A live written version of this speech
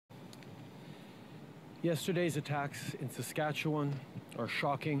Yesterday's attacks in Saskatchewan are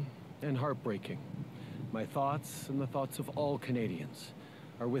shocking and heartbreaking. My thoughts and the thoughts of all Canadians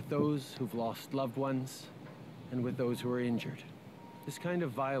are with those who've lost loved ones and with those who are injured. This kind of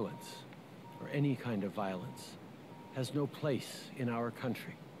violence, or any kind of violence, has no place in our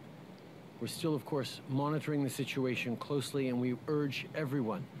country. We're still, of course, monitoring the situation closely, and we urge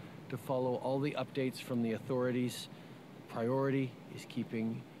everyone to follow all the updates from the authorities. Priority is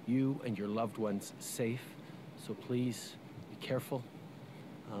keeping you and your loved ones safe, so please be careful.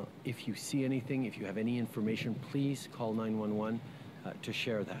 If you see anything, if you have any information, please call 911 to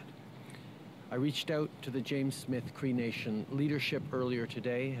share that. I reached out to the James Smith Cree Nation leadership earlier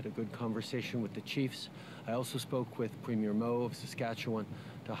today, had a good conversation with the chiefs. I also spoke with Premier Moe of Saskatchewan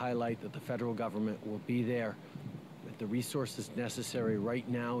to highlight that the federal government will be there with the resources necessary right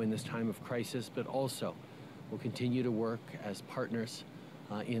now in this time of crisis, but also will continue to work as partners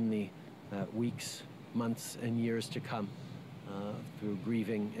in the weeks, months, and years to come through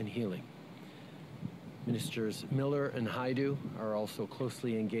grieving and healing. Ministers Miller and Haidu are also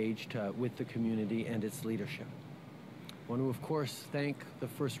closely engaged with the community and its leadership. I want to, of course, thank the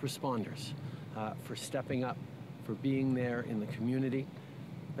first responders for stepping up, for being there in the community.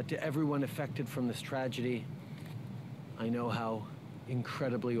 But to everyone affected from this tragedy, I know how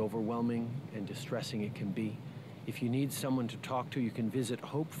incredibly overwhelming and distressing it can be. If you need someone to talk to, you can visit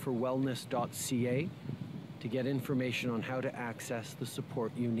hopeforwellness.ca to get information on how to access the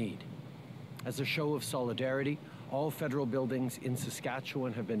support you need. As a show of solidarity, all federal buildings in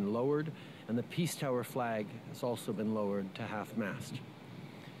Saskatchewan have been lowered, and the Peace Tower flag has also been lowered to half-mast.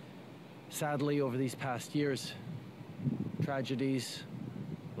 Sadly, over these past years, tragedies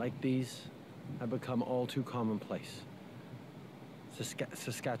like these have become all too commonplace.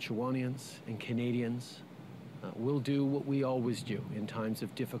 Saskatchewanians and Canadians will do what we always do in times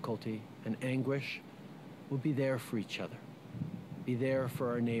of difficulty and anguish. We'll be there for each other, be there for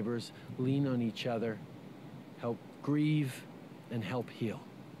our neighbors, lean on each other, help grieve and help heal.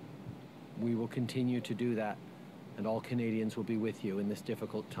 We will continue to do that, and all Canadians will be with you in this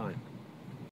difficult time.